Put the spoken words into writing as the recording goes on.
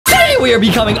we are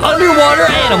becoming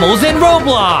underwater animals in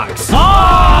Roblox.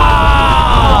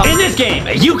 In this game,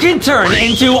 you can turn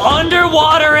into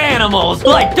underwater animals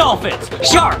like dolphins,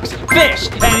 sharks, fish,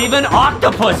 and even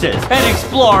octopuses, and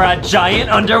explore a giant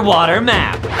underwater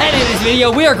map. And in this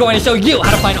video, we are going to show you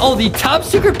how to find all the top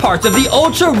secret parts of the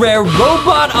ultra rare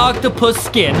robot octopus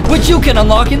skin, which you can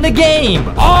unlock in the game.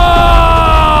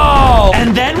 Oh!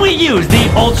 And then we use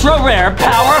the ultra rare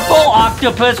powerful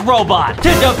octopus robot to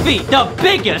defeat the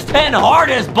biggest and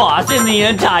hardest boss in the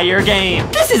entire game.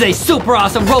 This is a super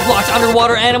awesome Roblox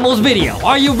underwater animals video.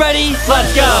 Are you ready?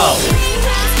 Let's go!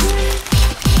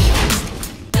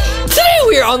 Today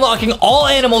we are unlocking all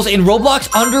animals in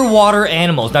Roblox Underwater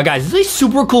Animals. Now guys, this is a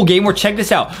super cool game where, check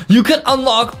this out, you can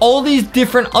unlock all these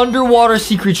different underwater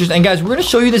sea creatures. And guys, we're gonna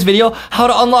show you this video how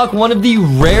to unlock one of the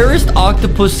rarest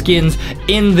octopus skins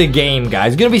in the game,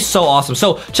 guys. It's gonna be so awesome.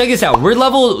 So check this out, we're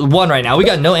level 1 right now. We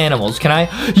got no animals. Can I?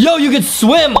 Yo, you can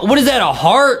swim. What is that, a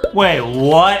heart? Wait,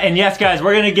 what? And yes guys,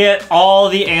 we're gonna get all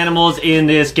the animals in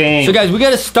this game. So guys, we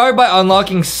gotta start by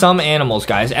unlocking some animals,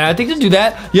 guys. And I think to do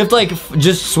that, you have to like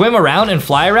just swim around and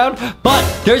fly around. But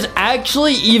there's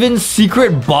actually even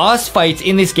secret boss fights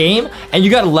in this game, and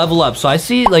you gotta level up. So I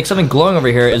see like something glowing over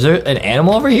here. Is there an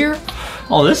animal over here?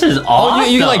 Oh, this is awesome. Oh,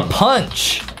 you can like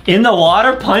punch. In the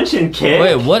water, punch and kick?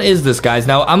 Wait, what is this, guys?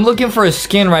 Now, I'm looking for a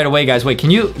skin right away, guys. Wait, can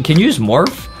you just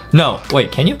morph? No,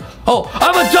 wait, can you? Oh,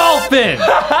 I'm a dolphin!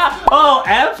 Oh,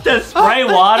 F to spray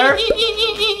water?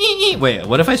 Wait,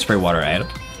 what if I spray water at him?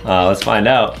 Let's find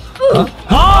out. Huh?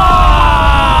 Oh!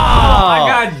 I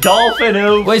got dolphin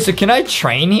oops. Wait, so can I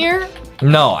train here?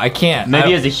 No, I can't.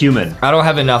 Maybe as a human. I don't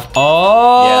have enough.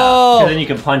 Oh! Yeah, because then you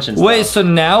can punch and stuff. Wait, so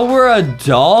now we're a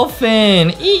dolphin.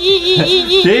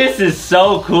 This is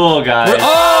so cool, guys.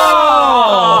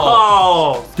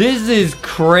 Oh! This is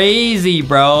crazy,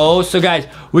 bro. So, guys,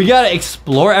 we gotta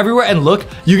explore everywhere, and look,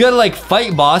 you gotta like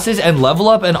fight bosses and level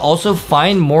up and also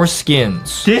find more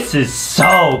skins. This is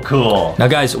so cool. Now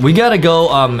guys, we gotta go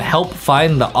help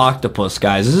find the octopus,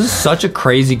 guys. This is such a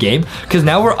crazy game because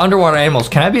now we're underwater animals.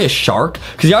 Can I be a shark?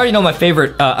 Because you already know my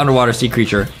favorite underwater sea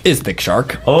creature is thick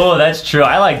shark. Oh, that's true.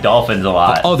 I like dolphins a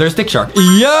lot. Oh, there's thick shark.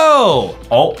 Yo!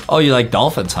 Oh, you like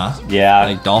dolphins, huh? Yeah.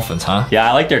 You like dolphins, huh? Yeah,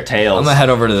 I like their tails. I'm gonna head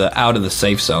over to the out of the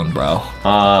safe zone, bro.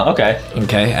 Okay.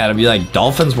 Okay, Adam, you like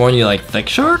dolphins more than you like thick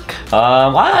shark?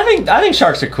 I think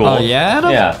sharks are cool. Oh yeah,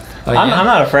 Adam? Yeah. Oh, yeah? I'm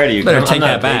not afraid of you. Better take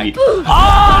that back. Oh,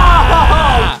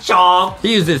 chomp!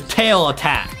 He used his tail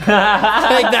attack. Take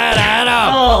that,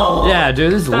 Adam! Oh. Yeah,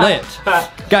 dude, this is lit.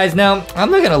 Guys, now, I'm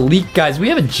not gonna leak, guys. We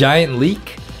have a giant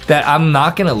leak that I'm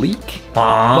not gonna leak. Well,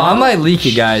 I might leak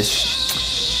it, guys.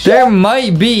 There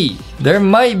might be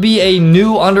a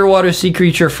new underwater sea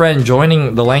creature friend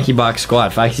joining the LankyBox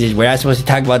squad. Foxy says, we're not supposed to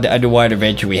talk about the underwater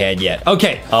adventure we had yet.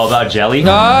 Okay. Oh, about jelly?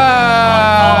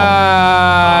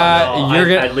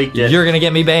 You're gonna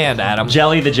get me banned, Adam.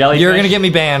 Jelly, the jellyfish? You're gonna get me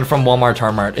banned from Walmart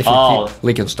Tarmart if you keep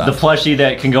leaking stuff. The plushie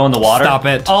that can go in the water? Stop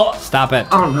it. Oh. Stop it.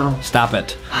 Oh, no. Stop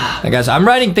it. Now, guys, I'm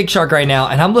riding Thick Shark right now,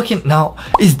 and I'm looking... Now,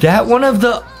 is that one of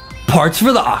the parts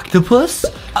for the octopus?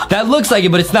 That looks like it,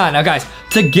 but it's not. Now, guys,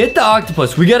 to get the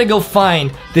octopus, we gotta go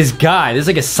find this guy. There's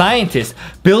like a scientist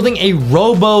building a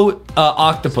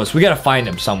octopus. We gotta find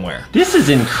him somewhere. This is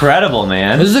incredible,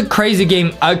 man. This is a crazy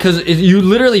game because you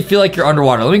literally feel like you're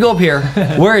underwater. Let me go up here.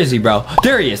 Where is he, bro?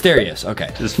 There he is. There he is. Okay.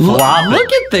 Just flop it. Look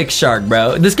at Thick Shark,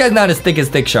 bro. This guy's not as thick as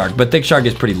Thick Shark, but Thick Shark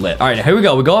is pretty lit. All right, here we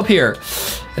go. We go up here.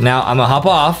 And now I'm gonna hop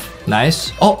off.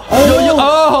 Nice. Oh, he's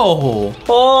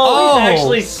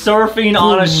actually surfing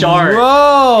on a shark.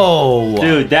 Bro.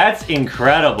 Dude, that's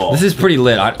incredible. This is pretty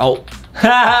lit. Hey,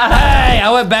 I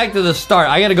went back to the start.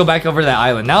 I gotta go back over to that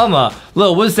island. Now I'm a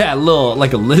little, what's that?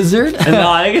 Like a lizard? No,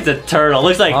 I think it's a turtle.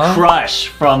 Looks like Crush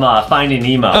from Finding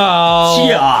Nemo. Oh,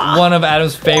 yeah. One of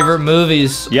Adam's favorite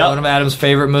movies. Yep. One of Adam's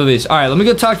favorite movies. All right, let me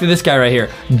go talk to this guy right here,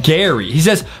 Gary. He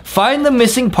says, find the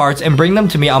missing parts and bring them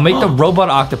to me. I'll make the robot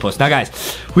octopus. Now,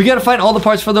 guys, we gotta find all the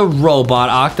parts for the robot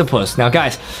octopus. Now,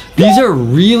 guys, these are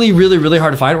really, really, really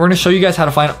hard to find. We're gonna show you guys how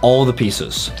to find all the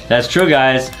pieces. That's true,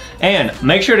 guys. And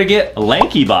make sure to get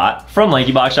LankyBot from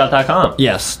LankyBoxShop.com.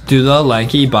 Yes, do the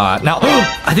LankyBot. Now,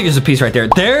 I think there's a piece right there.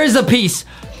 There's a piece.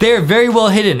 They're very well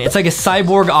hidden. It's like a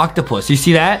cyborg octopus. You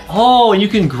see that? Oh, and you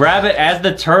can grab it as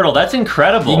the turtle. That's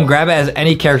incredible. You can grab it as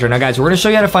any character. Now, guys, we're gonna show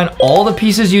you how to find all the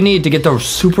pieces you need to get the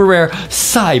super rare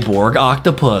cyborg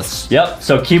octopus. Yep,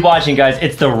 so keep watching, guys.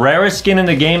 It's the rarest skin in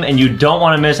the game, and you don't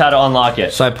want to miss how to unlock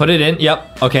it. So I put it in.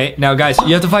 Yep. Okay. Now, guys,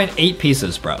 you have to find 8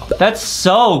 pieces, bro. That's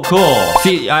so cool.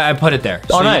 See, I put it there.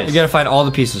 So oh, nice. You gotta find all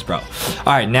the pieces, bro. All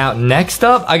right, now, next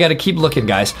up, I gotta keep looking,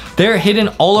 guys. They're hidden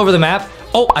all over the map.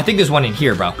 Oh, I think there's one in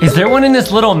here, bro. Is there one in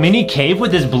this little mini cave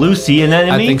with this blue sea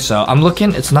anemone? I think so. I'm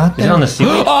looking. It's not there. Is it on the sea?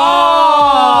 Oh!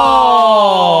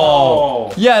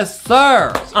 Yes,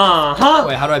 sir. Uh-huh.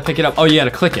 Wait, how do I pick it up? Oh, you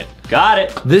gotta click it. Got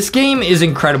it. This game is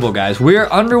incredible, guys. We're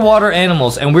underwater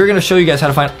animals, and we're gonna show you guys how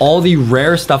to find all the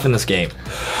rare stuff in this game.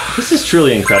 This is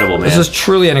truly incredible, man. This is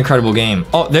truly an incredible game.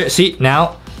 Oh, there. See,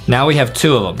 now we have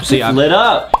 2 of them. See, it's lit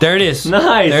up. There it is.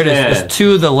 Nice, there it is. man. There's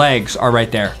 2 of the legs are right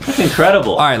there. That's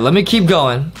incredible. All right, let me keep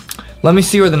going. Let me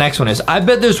see where the next one is. I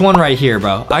bet there's one right here,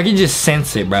 bro. I can just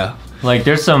sense it, bro. Like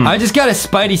there's some. I just got a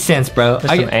spidey sense, bro.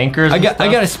 There's some anchors. I got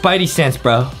a spidey sense,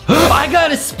 bro. I got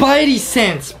a spidey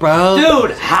sense, bro.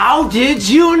 Dude, how did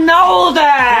you know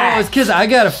that? Oh, it's because I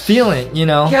got a feeling, you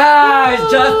know. Guys,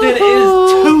 Justin is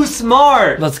too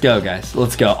smart. Let's go, guys.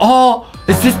 Let's go. Oh,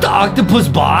 is this the octopus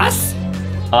boss?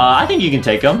 I think you can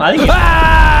take him. I think.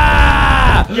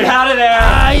 Ah! Get out of there.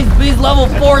 Ah, he's level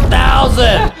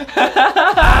 4,000.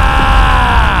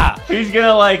 Ah! He's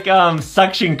gonna like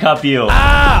suction cup you.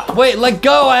 Ah! Wait, let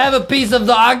go. I have a piece of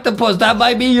the octopus. That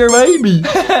might be your baby.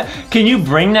 Can you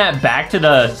bring that back to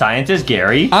the scientist,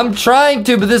 Gary? I'm trying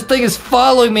to, but this thing is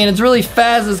following me and it's really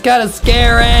fast. It's kind of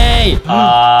scary.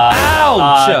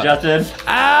 Ouch! Justin.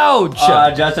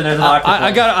 Ouch! Justin, there's an octopus.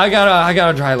 I got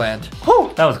a dry land.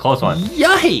 Whew, that was a close one.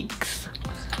 Yikes!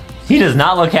 He does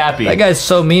not look happy. That guy's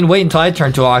so mean. Wait until I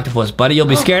turn to an octopus, buddy. You'll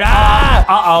be scared. Ah!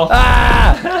 Uh-oh.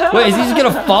 Ah! Wait, is he just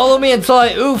gonna follow me until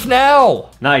I oof now?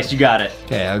 Nice, you got it.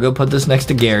 Okay, I'll go put this next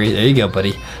to Gary. There you go,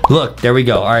 buddy. Look, there we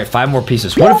go. All right, 5 more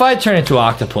pieces. What if I turn into an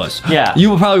octopus? Yeah.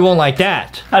 You probably won't like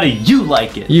that. How do you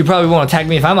like it? You probably won't attack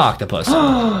me if I'm an octopus.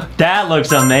 That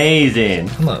looks amazing.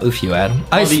 I'm gonna oof you, Adam.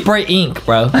 I spray ink,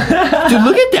 bro. Dude,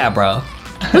 look at that, bro.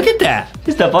 Look at that.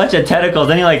 Just a bunch of tentacles.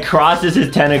 Then he like crosses his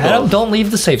tentacles. Adam, don't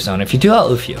leave the safe zone. If you do,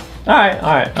 I'll oof you. All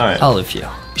right. I'll oof you.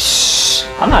 Shh.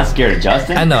 I'm not scared of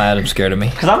Justin. I know Adam's scared of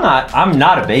me. Cause I'm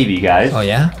not a baby, guys. Oh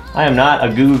yeah? I am not a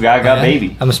goo goo gaga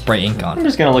baby. I'm gonna spray ink on. I'm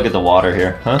just gonna look at the water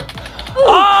here, huh? Oh,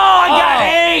 I got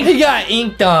ink! He got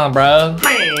inked on, bro.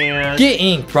 Man. Get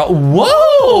inked, bro.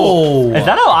 Whoa! Is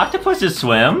that how octopuses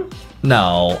swim?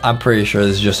 No, I'm pretty sure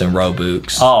this is just in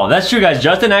ROBLOX. Oh, that's true, guys.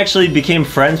 Justin actually became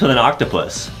friends with an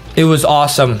octopus. It was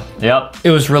awesome. Yep. It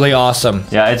was really awesome.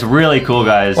 Yeah, it's really cool,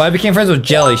 guys. Well, I became friends with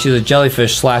Jelly. She's a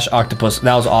jellyfish / octopus.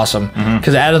 That was awesome.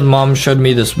 Because Adam's mom showed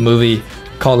me this movie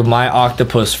called My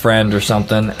Octopus Friend or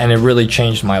something, and it really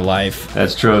changed my life.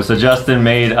 That's true. So Justin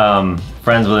made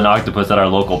friends with an octopus at our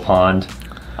local pond.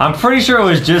 I'm pretty sure it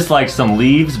was just like some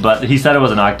leaves, but he said it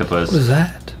was an octopus. What is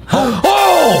that?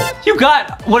 Oh! You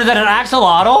got, what is that, an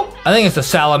axolotl? I think it's a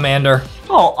salamander.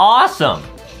 Oh, awesome.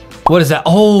 What is that?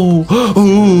 Oh,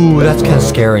 ooh, that's kind of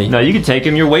scary. No, you can take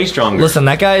him. You're way stronger. Listen,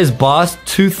 that guy is boss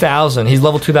 2,000. He's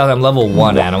level 2,000. I'm level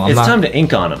 1, Adam. It's time to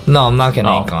ink on him. No, I'm not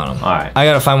gonna ink on him. All right. I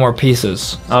gotta find more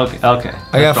pieces. Okay.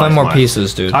 I gotta find more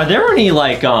pieces, dude. Are there any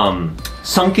like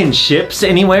sunken ships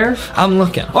anywhere? I'm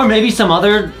looking. Or maybe some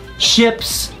other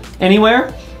ships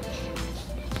anywhere?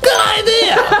 Good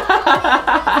idea.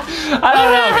 I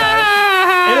don't know, guys.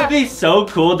 It would be so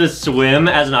cool to swim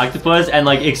as an octopus and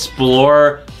like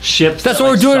explore ships. That's what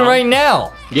we're doing right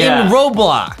now. Yeah. In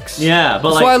ROBLOX. Yeah, but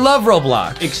that's like why I love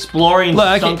ROBLOX. Exploring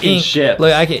sunken ships.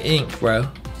 Look, I can ink, bro.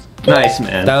 Nice,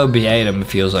 man. That would be Adam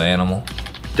if he was an animal.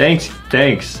 Thanks.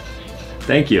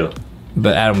 Thank you.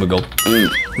 But Adam would go.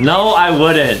 No, I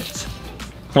wouldn't.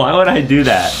 Why would I do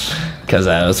that? Because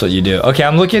that's what you do. Okay,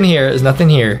 I'm looking here. There's nothing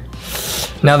here.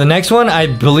 Now the next one, I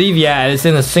believe, yeah, it's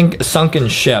in a sunken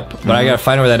ship, but I gotta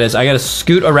find where that is. I gotta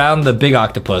scoot around the big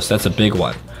octopus. That's a big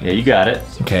one. Yeah, you got it.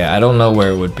 Okay, I don't know where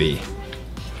it would be.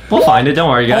 We'll find it. Don't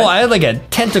worry, guys. Oh, I had like a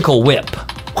tentacle whip.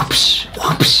 Whoopsh,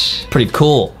 whoopsh. Pretty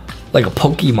cool, like a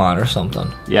Pokemon or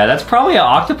something. Yeah, that's probably how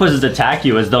octopuses attack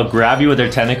you. Is they'll grab you with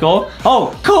their tentacle.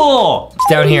 Oh, cool! It's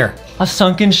down here. A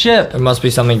sunken ship. There must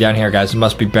be something down here, guys. There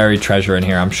must be buried treasure in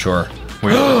here. I'm sure.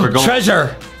 We're going.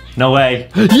 Treasure. No way.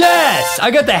 Yes!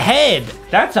 I got the head!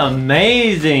 That's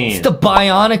amazing! It's the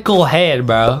bionicle head,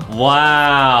 bro.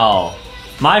 Wow.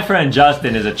 My friend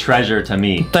Justin is a treasure to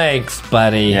me. Thanks,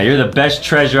 buddy. Yeah, you're the best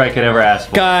treasure I could ever ask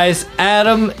for. Guys,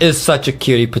 Adam is such a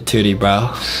cutie patootie, bro.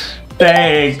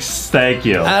 Thanks. Thank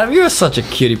you. Adam, you're such a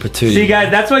cutie patootie. See,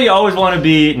 guys, that's why you always want to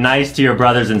be nice to your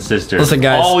brothers and sisters. Listen,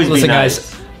 guys. Always be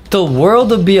nice. Guys. The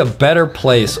world would be a better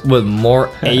place with more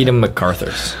Adam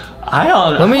MacArthurs. I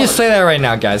don't know. Let me just say that right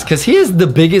now, guys, because he is the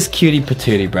biggest cutie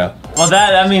patootie, bro. Well,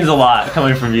 that means a lot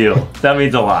coming from you. That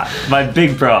means a lot. My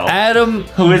big bro. Adam.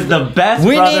 Who is the best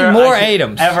we brother need more I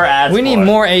Adams. Ever asked We need for.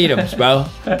 more Adams, bro.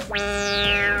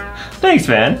 Thanks,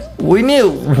 man. We need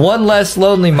one less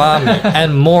lonely mommy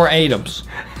and more Adams.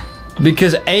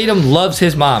 Because Adam loves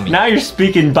his mommy. Now you're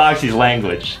speaking Boxy's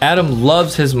language. Adam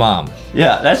loves his mom.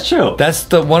 Yeah, that's true. That's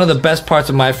one of the best parts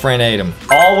of my friend Adam.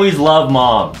 Always love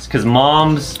moms, because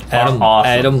moms are awesome.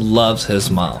 Adam loves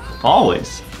his mom.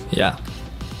 Always. Yeah.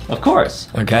 Of course.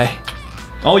 Okay.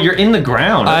 Oh, you're in the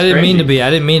ground. That's I didn't crazy. mean to be. I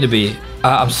didn't mean to be.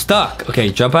 I'm stuck.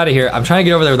 Okay, jump out of here. I'm trying to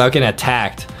get over there without getting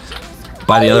attacked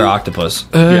by the other octopus.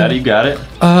 Yeah, you got it.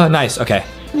 Nice. Okay.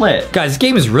 Lit. Guys, this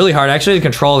game is really hard actually to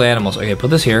control the animals. Okay, put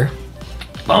this here.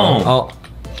 Boom. Oh,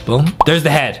 boom. There's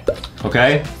the head.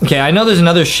 Okay. Okay, I know there's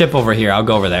another ship over here. I'll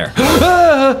go over there.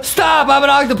 Stop! I'm an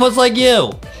octopus like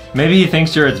you. Maybe he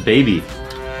thinks you're its baby.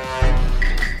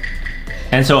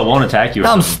 And so it won't attack you.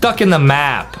 I'm stuck in the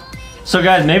map. So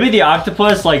guys, maybe the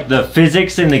octopus, like the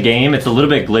physics in the game, it's a little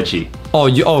bit glitchy. Oh,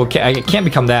 okay. I can't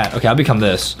become that. Okay, I'll become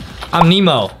this. I'm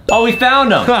Nemo. Oh, we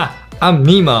found him. Ha! I'm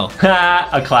Nemo.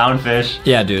 A clownfish.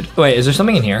 Yeah, dude. Wait, is there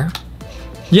something in here?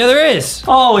 Yeah, there is.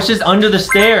 Oh, it's just under the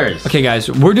stairs. Okay, guys,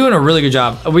 we're doing a really good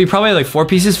job. We probably have like 4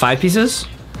 pieces, 5 pieces.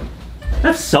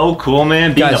 That's so cool,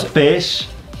 man. Being Guys. a fish.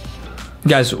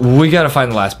 Guys, we gotta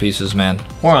find the last pieces, man.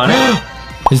 We're on it.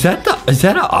 Is that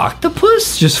an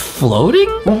octopus just floating?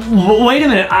 Wait a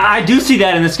minute. I do see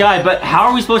that in the sky, but how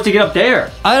are we supposed to get up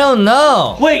there? I don't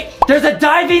know. Wait, there's a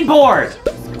diving board.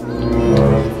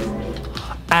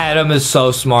 Adam is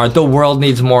so smart. The world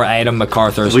needs more Adam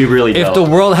MacArthurs. We really If don't. the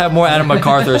world had more Adam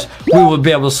MacArthurs, we would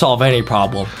be able to solve any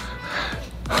problem.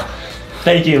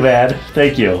 Thank you, man.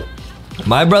 Thank you.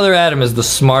 My brother Adam is the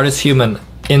smartest human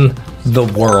in the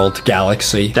world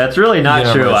galaxy. That's really not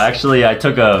Universe. true. Actually, I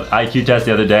took a IQ test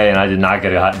the other day and I did not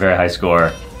get a very high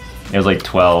score. It was like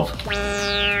 12.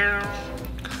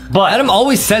 But Adam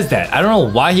always says that. I don't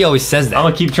know why he always says that. I'm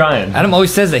gonna keep trying. Adam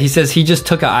always says that. He says he just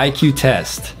took an IQ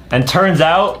test. And turns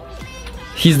out,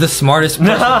 He's the smartest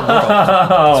person in the world.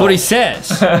 That's what he says.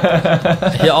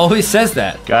 He always says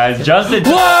that. guys, Justin.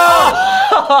 Whoa!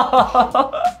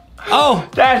 Oh,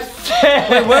 That's sick.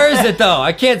 wait, where is it though?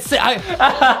 I can't see. I'm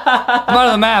out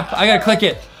of the map. I gotta click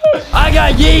it. I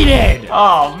got yeeted.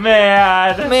 Oh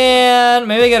man. Man,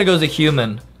 maybe I gotta go as a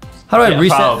human. How do I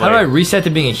reset? probably. How do I reset to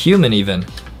being a human even?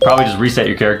 Probably just reset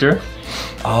your character.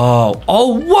 Oh,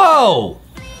 whoa!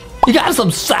 You got some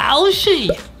sushi.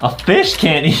 A fish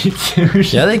can't eat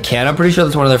sushi. Yeah, they can. I'm pretty sure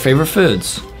that's one of their favorite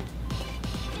foods.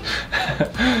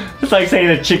 It's like saying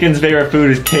a chicken's favorite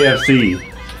food is KFC.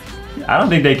 I don't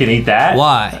think they can eat that.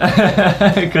 Why?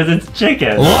 Because it's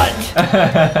chicken. What?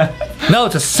 No,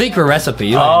 it's a secret recipe.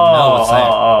 You don't even know what's there.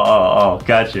 Oh,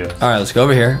 got you. All right, let's go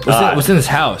over here. What's in this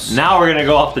house? Now we're gonna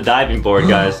go off the diving board,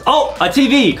 guys. Oh, a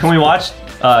TV. Can we watch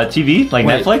TV like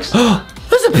Wait. Netflix?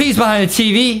 There's a piece behind the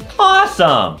TV.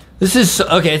 Awesome. This is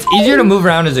okay. It's easier to move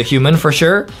around as a human for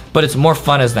sure, but it's more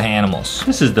fun as the animals.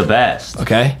 This is the best.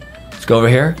 Okay, let's go over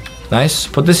here. Nice.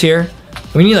 Put this here.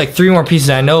 We need like 3 more pieces.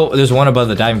 I know there's one above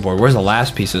the diving board. Where's the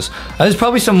last pieces? There's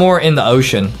probably some more in the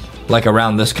ocean, like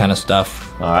around this kind of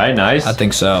stuff. All right, nice. I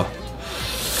think so.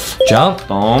 Jump.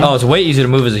 Boom. Oh, it's way easier to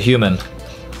move as a human.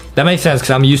 That makes sense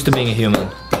because I'm used to being a human.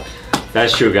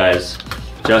 That's true, guys.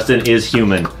 Justin is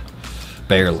human.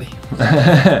 Barely.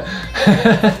 Nice.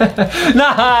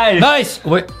 Nice.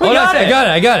 Wait. We got it.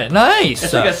 I got it. Nice.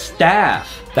 It's like a staff.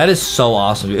 That is so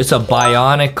awesome, dude. It's a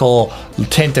bionicle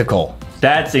tentacle.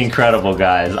 That's incredible,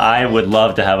 guys. I would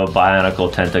love to have a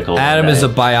bionicle tentacle. Adam is a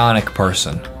today. bionic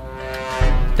person.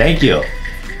 Thank you.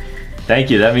 Thank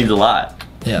you. That means a lot.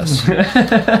 Yes.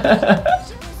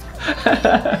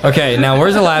 Okay, now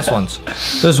where's the last ones?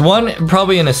 There's one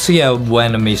probably in a sea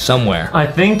anemone somewhere. I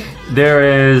think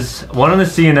there is one in the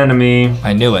sea anemone,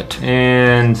 I knew it.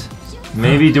 and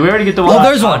maybe do we already get the one? Oh, on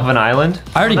there's top one. of an island.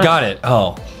 I already got it.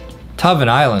 Oh, top of an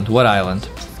island. What island?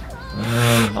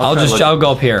 I'll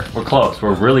go up here. We're close.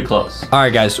 We're really close. All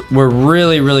right, guys, we're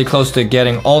really close to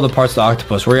getting all the parts of the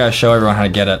octopus. We're gonna show everyone how to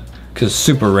get it because it's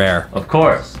super rare. Of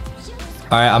course.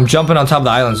 All right, I'm jumping on top of the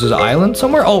islands. There's an island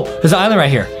somewhere. Oh, there's an island right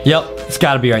here. Yep, it's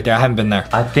got to be right there. I haven't been there.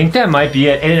 I think that might be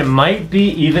it, and it might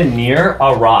be even near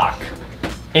a rock.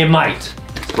 It might.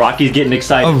 Rocky's getting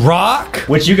excited. A rock?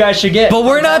 Which you guys should get. But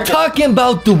we're not talking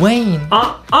about Dwayne.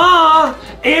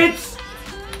 It's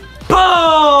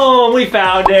boom! We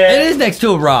found It it. is next to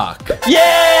a rock.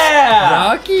 Yeah!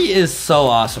 Rocky is so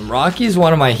awesome. Rocky is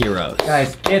one of my heroes.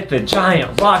 Guys, get the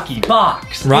giant Rocky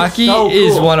box. Rocky It's so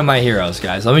is cool. one of my heroes,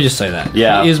 guys. Let me just say that.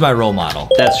 Yeah. He is my role model.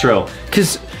 That's true.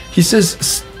 Because he says,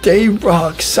 stay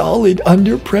rock solid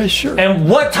under pressure. And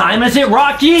what time is it,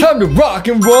 Rocky? Time to rock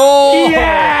and roll.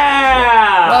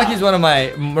 Yeah! Rocky's one of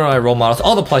my role models.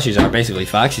 All the plushies are basically.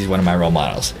 Foxy's one of my role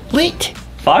models. Link.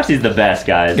 Foxy's the best,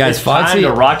 guys. Guys, it's Foxy. time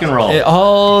to rock and roll.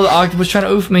 Oh, the octopus trying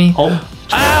to oof me. Oh.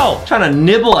 Ow! Trying to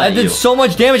nibble I at you. did so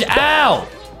much damage. Ow!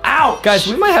 Ow! Ouch! Guys,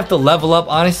 we might have to level up,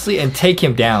 honestly, and take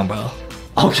him down, bro.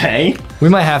 Okay. We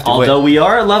might have to. Although we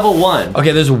are at level 1.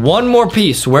 Okay, there's one more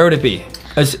piece. Where would it be?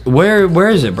 Where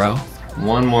is it, bro?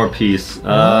 One more piece.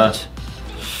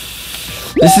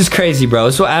 This is crazy, bro.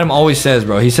 This is what Adam always says,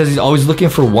 bro. He says he's always looking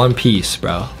for one piece,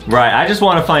 bro. Right, I just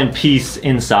want to find peace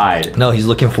inside. No, he's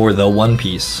looking for the one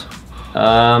piece.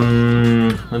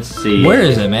 Let's see. Where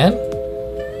is it, man?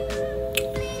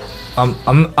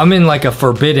 I'm in like a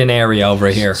forbidden area over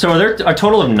here. So are there a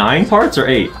total of 9 parts or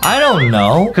 8? I don't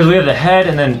know. Because we have the head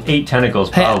and then 8 tentacles,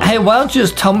 probably. Hey, why don't you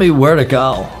just tell me where to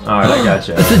go? Alright, I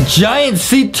gotcha. It's a giant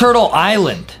sea turtle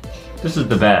island. This is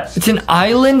the best. It's an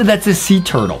island that's a sea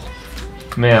turtle.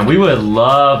 Man, we would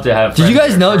love to have. Did you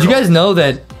guys know? Did you guys know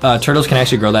that turtles can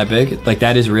actually grow that big? Like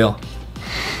that is real.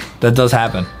 That does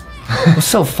happen. It's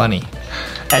so funny.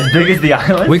 As big as the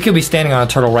island? We could be standing on a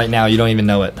turtle right now. You don't even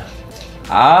know it.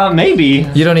 Maybe.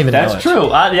 You don't even know it. That's true.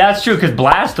 Yeah, that's true, because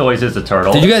Blastoise is a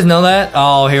turtle. Did you guys know that?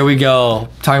 Oh, here we go.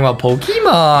 Talking about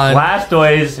Pokemon.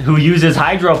 Blastoise, who uses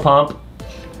Hydro Pump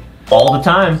all the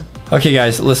time. Okay,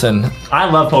 guys, listen.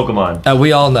 I love Pokemon.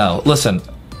 We all know. Listen.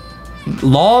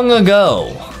 Long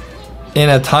ago, in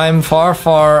a time far,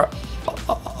 far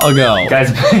ago,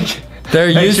 Guys, there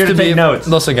used to be notes.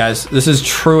 Listen, guys, this is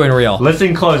true and real.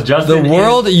 Listen close, Justin. The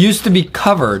world used to be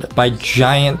covered by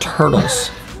giant turtles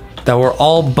that were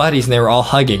all buddies and they were all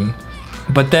hugging.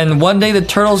 But then one day the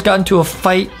turtles got into a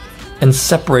fight and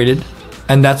separated,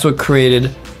 and that's what created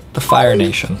the Fire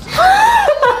Nation.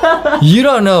 You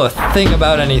don't know a thing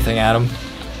about anything, Adam.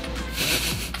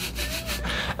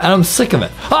 And I'm sick of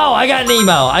it. Oh, I got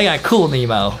Nemo. I got cool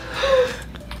Nemo.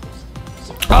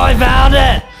 Oh, I found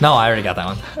it. No, I already got that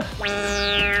one.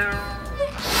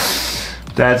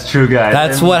 That's true, guys.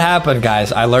 That's what happened,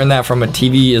 guys. I learned that from a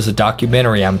TV as a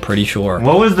documentary, I'm pretty sure.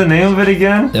 What was the name of it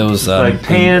again? It was like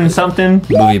Pan something?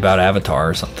 Movie about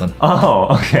Avatar or something.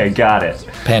 Oh, okay, got it.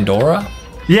 Pandora?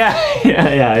 Yeah.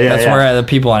 That's where the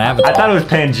people on Avatar. I thought it was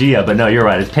Pangea, but no, you're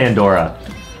right. It's Pandora.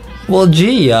 Well,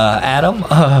 gee, Adam.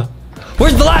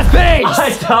 Where's the last page? I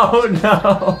don't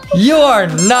know. You are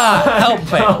not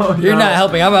helping. You're not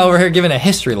helping. I'm over here giving a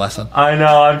history lesson. I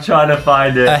know. I'm trying to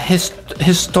find it. A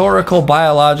historical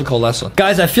biological lesson.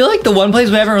 Guys, I feel like the one place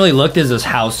we haven't really looked is this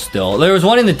house still. There was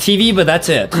one in the TV, but that's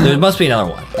it. There must be another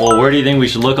one. Well, where do you think we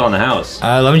should look on the house?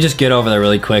 Let me just get over there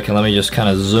really quick and let me just kind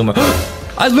of zoom in.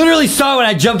 I literally saw it when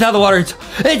I jumped out of the water.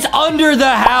 It's under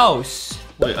the house.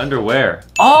 Wait, under where?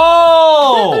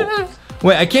 Oh!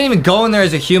 Wait, I can't even go in there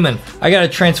as a human. I gotta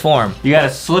transform. You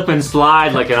gotta slip and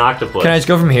slide like an octopus. Can I just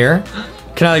go from here?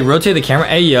 Can I like rotate the camera?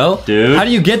 Hey, yo. Dude. How do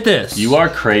you get this? You are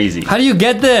crazy. How do you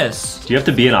get this? Do you have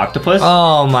to be an octopus?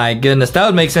 Oh my goodness. That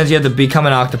would make sense. You have to become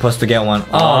an octopus to get one.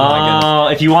 Oh my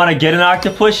goodness. If you want to get an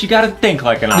octopus, you gotta think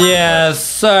like an octopus. Yes,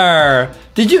 sir.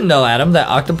 Did you know, Adam, that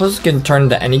octopuses can turn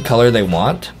into any color they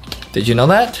want? Did you know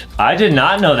that? I did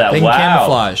not know that. They can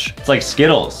camouflage. It's like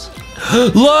Skittles.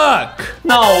 Look!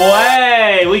 No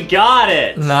way! We got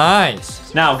it!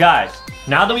 Nice. Now, guys,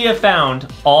 now that we have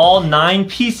found all 9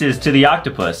 pieces to the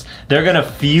octopus, they're gonna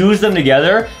fuse them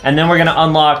together, and then we're gonna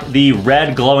unlock the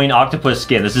red glowing octopus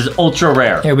skin. This is ultra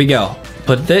rare. Here we go.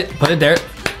 Put it there.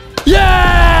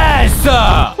 Yes!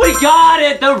 We got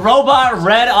it! The robot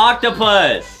red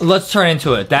octopus! Let's turn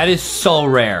into it. That is so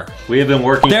rare. We have been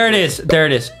working. There it is. There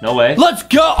it is. No way. Let's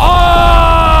go!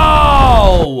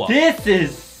 Oh! This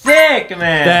is sick,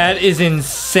 man. That is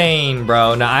insane,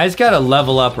 bro. Now, I just gotta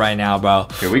level up right now, bro.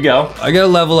 Here we go. I gotta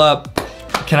level up.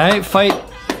 Can I fight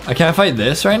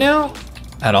this right now?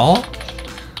 At all?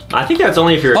 I think that's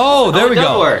only if you're... Oh, there we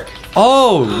go. Work.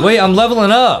 Oh, wait, I'm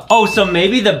leveling up. Oh, so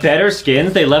maybe the better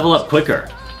skins, they level up quicker.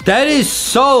 That is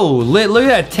so lit. Look at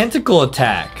that tentacle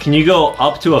attack. Can you go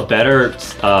up to a better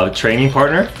training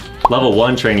partner? Level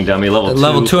 1 training dummy, level 2.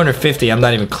 Level 250, I'm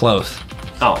not even close.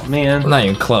 Oh, man. I'm not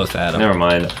even close, Adam. Never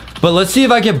mind. But let's see if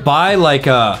I can buy like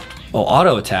a... Oh,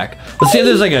 auto attack. Let's see if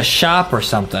there's like a shop or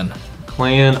something.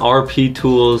 Clan, RP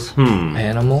tools,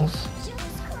 Animals?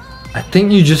 I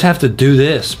think you just have to do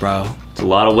this, bro. It's a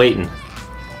lot of waiting.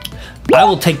 I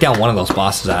will take down one of those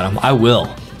bosses, Adam. I will.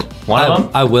 One of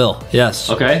them? I will,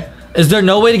 yes. Okay. Is there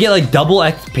no way to get like double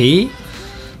XP?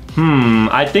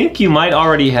 I think you might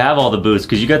already have all the boosts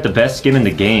because you got the best skin in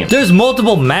the game. There's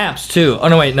multiple maps too. Oh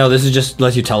no, wait, no, this is just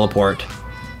lets you teleport.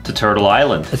 To Turtle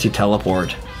Island. Lets you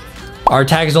teleport. Our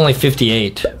attack is only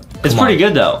 58. It's pretty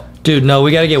good though. Dude, no,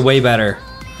 we gotta get way better.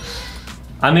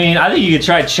 I mean, I think you could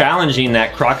try challenging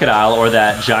that crocodile or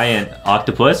that giant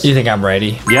octopus. You think I'm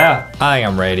ready? Yeah. I think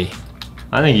I'm ready.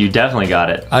 I think you definitely got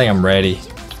it. I think I'm ready.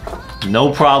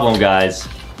 No problem, guys.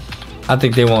 I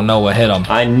think they won't know what hit them.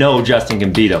 I know Justin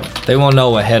can beat him. They won't know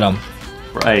what hit them.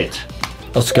 Right.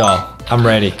 Let's go. I'm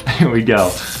ready. Here we go.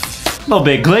 A little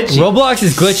bit glitchy. Roblox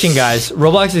is glitching, guys.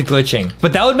 Roblox is glitching.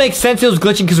 But that would make sense if it was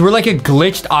glitching because we're like a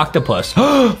glitched octopus.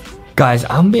 Guys, I'm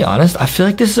gonna be honest. I feel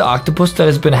like this is an octopus that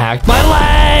has been hacked by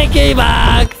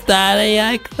LankyBox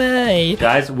 .exe.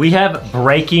 Guys, we have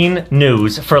breaking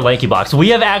news for LankyBox. We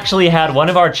have actually had one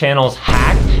of our channels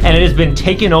hacked, and it has been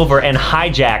taken over and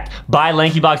hijacked by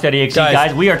LankyBox.exe.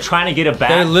 Guys, we are trying to get it back.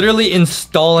 They're literally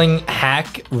installing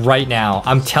hack right now.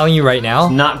 I'm telling you right now.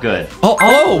 Not good.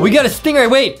 Oh, we got a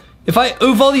stingray. Wait, if I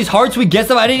oof all these hearts, we get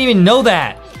them. I didn't even know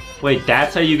that. Wait,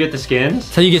 that's how you get the skins?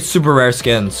 That's how you get super rare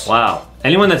skins. Wow.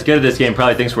 Anyone that's good at this game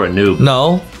probably thinks we're a noob.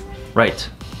 No. Right.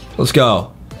 Let's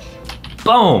go.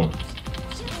 Boom.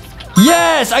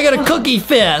 Yes, I got a cookie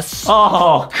fist.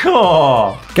 Oh,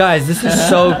 cool. Guys, this is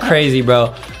so crazy,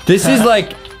 bro. This is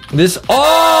like, this,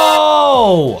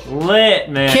 oh! Lit,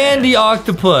 man. Candy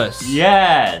octopus.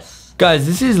 Yes. Guys,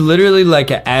 this is literally like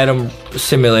an Atom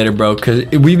simulator, bro, because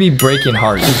we be breaking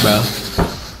hearts, bro.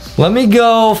 Let me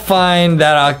go find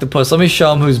that octopus. Let me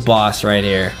show him who's boss right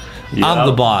here. Yep, I'm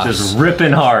the boss. Just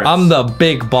ripping hearts. I'm the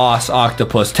big boss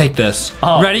octopus. Take this.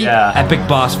 Oh, ready? Yeah. Epic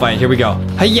boss fight. Here we go.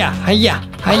 Hiya, hiya,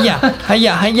 hiya,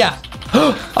 hiya, hiya.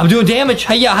 I'm doing damage.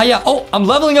 Hiya, hiya. Oh, I'm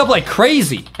leveling up like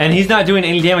crazy. And he's not doing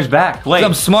any damage back. Wait.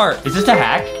 I'm smart. Is this a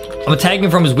hack? I'm attacking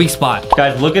him from his weak spot.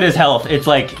 Guys, look at his health. It's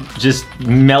like just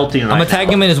melting right I'm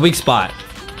attacking him in his weak spot.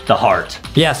 The heart.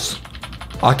 Yes.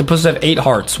 Octopuses have 8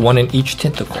 hearts, 1 in each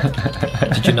tentacle.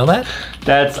 Did you know that?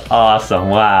 That's awesome.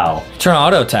 Wow. Turn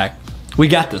on auto attack. We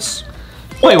got this.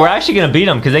 Wait, we're actually gonna beat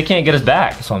them because they can't get us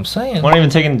back. That's what I'm saying. We're not even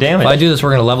taking damage. If I do this,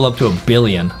 we're gonna level up to 1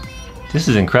 billion. This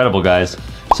is incredible, guys.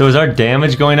 So is our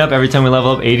damage going up every time we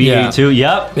level up? 80, Yeah. 82?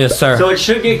 Yep. Yes, sir. So it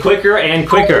should get quicker and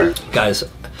quicker. Guys,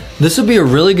 this would be a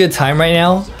really good time right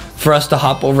now for us to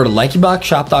hop over to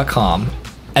LankyBoxShop.com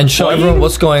and show everyone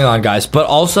what's going on, guys. But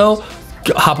also,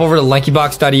 hop over to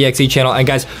LankyBox.exe channel. And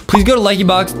guys, please go to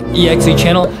LankyBox.exe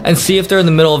channel and see if they're in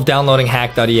the middle of downloading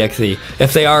hack.exe.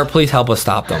 If they are, please help us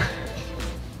stop them.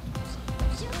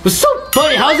 What's so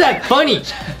funny? How's that funny?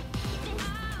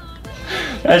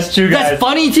 That's true, guys. That's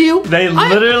funny to you? They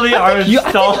literally are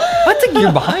installed. I think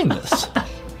you're behind this.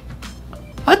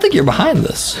 I think you're behind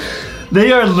this.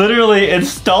 They are literally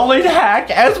installing hack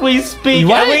as we speak,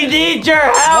 and we need your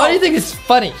help. Why do you think it's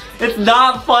funny? It's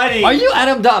not funny. Are you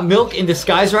Adam.milk in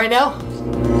disguise right now?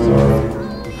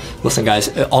 Listen, guys,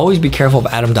 always be careful of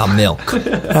Adam.milk.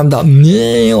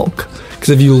 Adam.milk. Because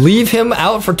if you leave him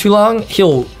out for too long,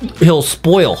 he'll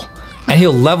spoil. And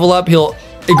he'll level up, he'll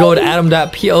go to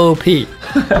Adam.pop.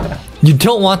 You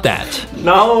don't want that.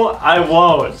 No, I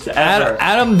won't.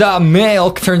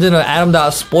 Adam.milk turns into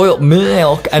Adam.spoiled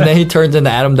milk, and then he turns into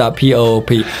Adam.pop.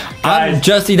 I'm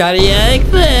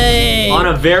Justy.exe. On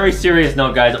a very serious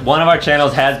note, guys, one of our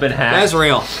channels has been hacked. That's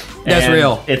real. That's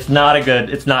real. It's not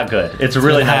good. It's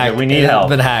really not good. We need help.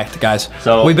 It's been hacked, guys.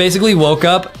 So we basically woke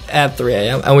up at 3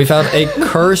 a.m. and we found a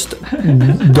cursed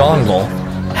dongle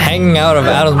hanging out of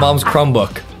Adam's mom's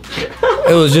Chromebook.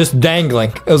 It was just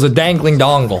dangling. It was a dangling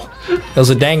dongle. It was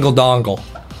a dangle dongle.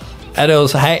 And it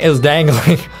was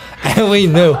dangling. And we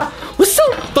knew. It was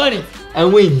so funny.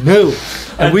 And we knew.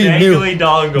 And we knew.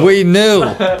 Dongle. We knew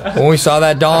when we saw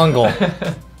that dongle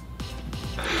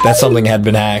that something had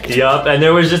been hacked. Yup, and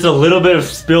there was just a little bit of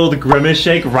spilled Grimace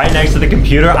Shake right next to the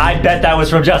computer. I bet that was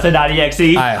from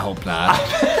Justin.exe. I hope not.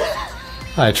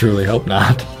 I truly hope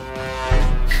not.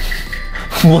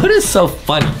 What is so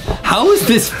funny? How is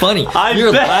this funny?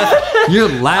 You're laughing. You're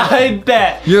laughing. I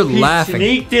bet. You're laughing.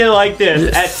 He sneaked in like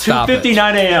this at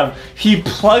 2:59 a.m. He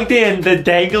plugged in the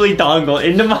dangly dongle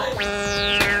into my...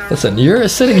 Listen, you're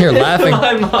sitting here laughing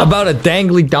about a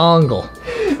dangly dongle.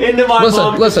 Into my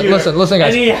mom's computer. Listen,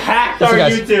 guys. And he hacked our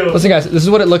YouTube. Listen, guys. This is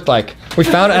what it looked like. We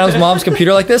found Adam's mom's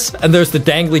computer like this, and there's the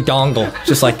dangly dongle,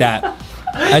 just like that.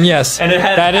 And yes, and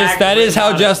that is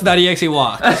how Justin.exe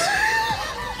walks.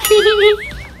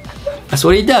 That's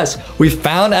what he does. We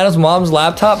found Adam's mom's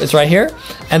laptop. It's right here,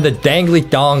 and the dangly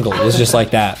dongle was just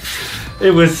like that.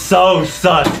 It was so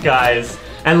sus, guys.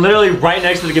 And literally right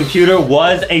next to the computer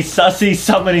was a sussy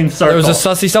summoning circle. There was a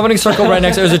sussy summoning circle right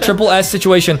next. There was a triple S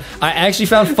situation. I actually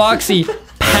found Foxy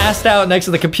passed out next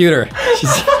to the computer.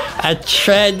 I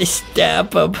tried to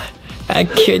stop him. I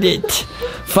couldn't.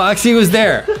 Foxy was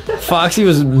there. Foxy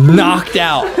was knocked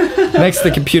out next to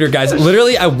the computer, guys.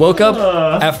 Literally, I woke up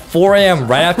at 4 a.m.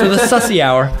 right after the sussy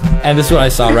hour, and this is what I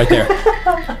saw right there.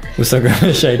 It was so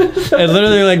Grimace Shake. It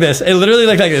literally looked like this. It literally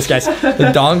looked like this, guys.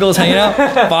 The dongle was hanging out.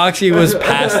 Foxy was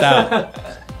passed out.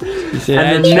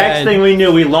 And the next thing we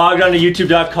knew, we logged onto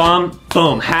YouTube.com.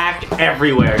 Boom, hack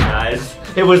everywhere, guys.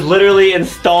 It was literally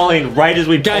installing right as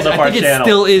we pulled up our channel. It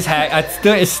still is hacked.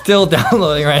 It's still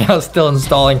downloading right now. It's still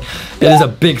installing. It is a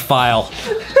big file.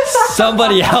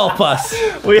 Somebody help us.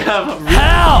 We have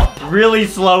really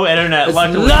slow internet. It's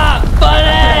luckily. Not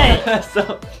funny.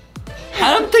 So,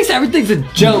 I don't think everything's a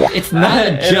joke. It's not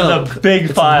a joke. It's a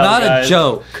big file, It's not guys. a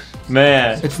joke.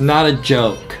 Man. It's not a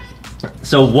joke.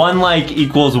 So 1 like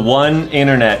equals 1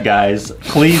 internet, guys.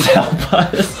 Please help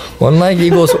us. 1 like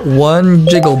equals 1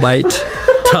 gigabyte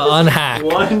to unhack.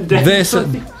 1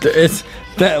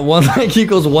 1 like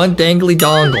equals 1 dangly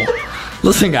dongle.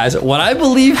 Listen, guys, what I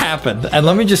believe happened, and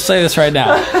let me just say this right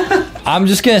now. I'm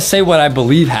just gonna say what I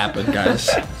believe happened, guys.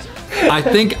 I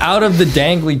think out of the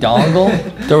dangly dongle,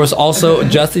 there was also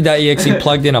Justy.exe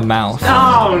plugged in a mouse.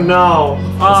 Oh no!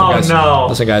 Oh no!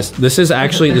 Listen, guys, this is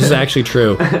actually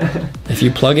true. If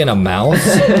you plug in a mouse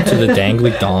to the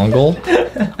dangly dongle,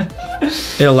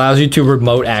 it allows you to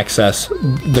remote access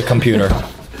the computer.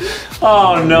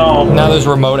 Oh no! Now there's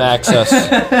remote access.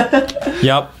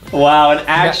 Yep. Wow, an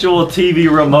actual TV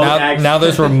remote access. Now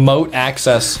there's remote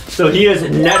access. So he is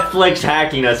Netflix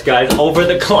hacking us, guys, over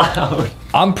the cloud.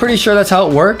 I'm pretty sure that's how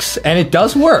it works, and it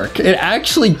does work. It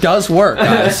actually does work,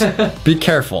 guys. Be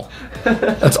careful.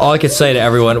 That's all I could say to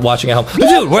everyone watching at home.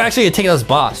 Dude, we're actually gonna take this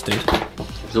boss, dude.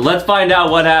 So let's find out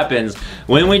what happens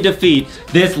when we defeat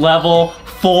this level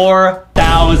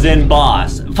 4,000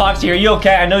 boss. Foxy, are you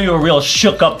okay? I know you were real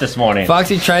shook up this morning.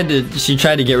 Foxy tried to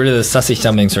get rid of the sussy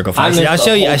summoning circle. Foxy, I'll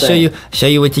show you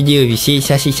what to do. If you see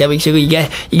sussy summoning circle, you got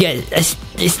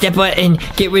step on and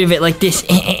get rid of it like this.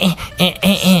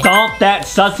 Stomp that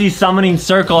sussy summoning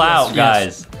circle out,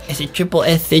 guys. It's a triple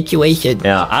S situation.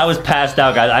 Yeah, I was passed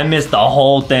out, guys. I missed the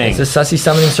whole thing. It's a sussy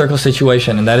summoning circle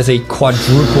situation, and that is a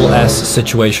quadruple S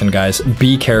situation, guys.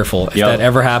 Be careful. If that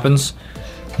ever happens,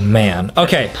 man.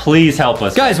 Okay. Please help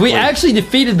us. Guys, we actually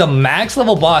defeated the max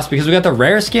level boss because we got the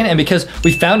rare skin and because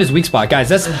we found his weak spot. Guys,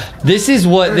 this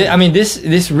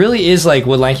really is like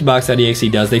what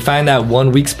LankyBox.exe does. They find that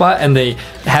one weak spot and they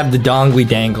have the dongly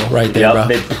dangle right there, bro.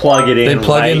 They plug it in. They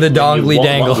plug in the dongly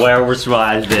dangle. Where we're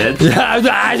surprised it.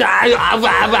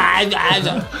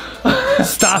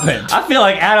 Stop it. I feel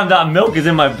like Adam.milk is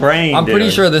in my brain. I'm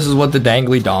pretty sure this is what the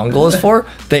dangly dongle is for.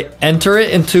 They enter it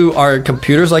into our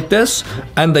computers like this,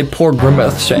 and they pour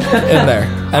Grimace shit in there.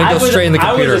 And it goes straight in the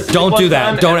computer. Don't do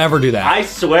that. Don't ever do that. I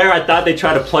swear I thought they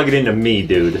tried to plug it into me,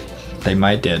 dude. They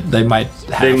might did. They might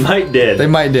have. They might did. They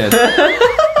might did.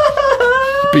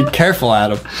 Be careful,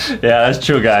 Adam. Yeah, that's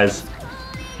true, guys.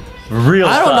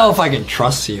 I don't know if I can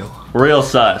trust you. Real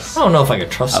sus. I don't know if I can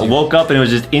trust you. I woke up and it was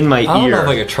just in my ear. I don't know if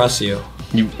I can trust you.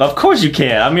 Of course you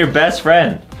can. I'm your best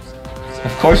friend.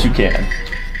 Of course you can.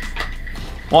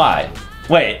 Why?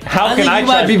 Wait, how can I trust you?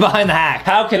 Might be behind the hack.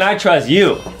 How can I trust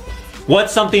you?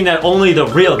 What's something that only the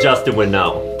real Justin would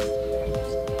know?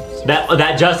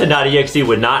 That Justin.exe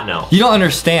would not know. You don't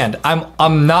understand.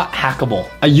 I'm not hackable.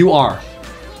 You are.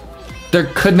 There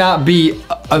could not be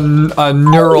a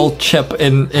neural chip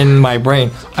in my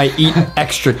brain. I eat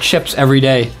extra chips every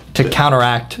day to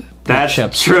counteract That's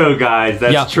chips. True, guys.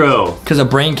 That's true. Because a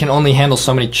brain can only handle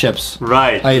so many chips.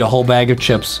 Right. I eat a whole bag of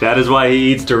chips. That is why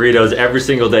he eats Doritos every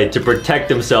single day, to protect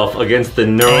himself against the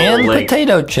neural link.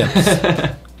 Potato chips.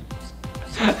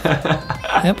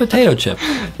 And potato chips.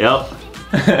 Yep.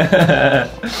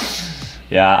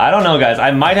 Yeah, I don't know, guys.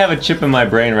 I might have a chip in my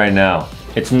brain right now.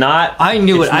 It's not. I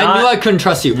knew it. I knew I couldn't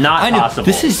trust you. Not possible.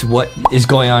 This is what is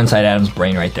going on inside Adam's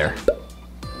brain right there.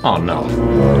 Oh no.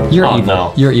 You're evil.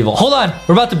 No. You're evil. Hold on.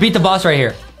 We're about to beat the boss right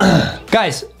here.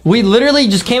 Guys, we literally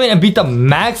just came in and beat the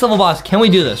max level boss. Can we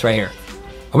do this right here?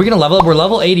 Are we gonna level up? We're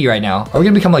level 80 right now. Are we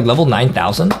gonna become like level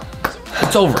 9,000?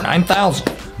 It's over 9,000.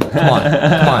 Come on.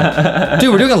 Come on.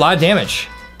 Dude, we're doing a lot of damage.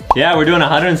 Yeah, we're doing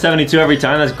 172 every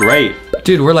time. That's great.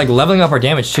 Dude, we're like leveling up our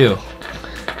damage too.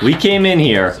 We came in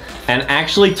here and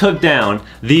actually took down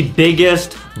the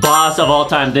biggest boss of all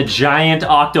time, the giant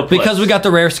octopus. Because we got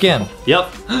the rare skin.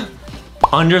 Yep.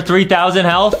 Under 3,000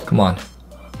 health. Come on.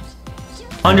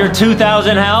 Under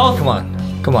 2,000 health. Come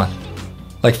on. Come on.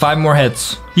 Like 5 more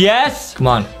hits. Yes. Come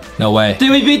on. No way. Did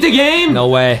we beat the game? No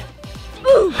way.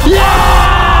 Yeah!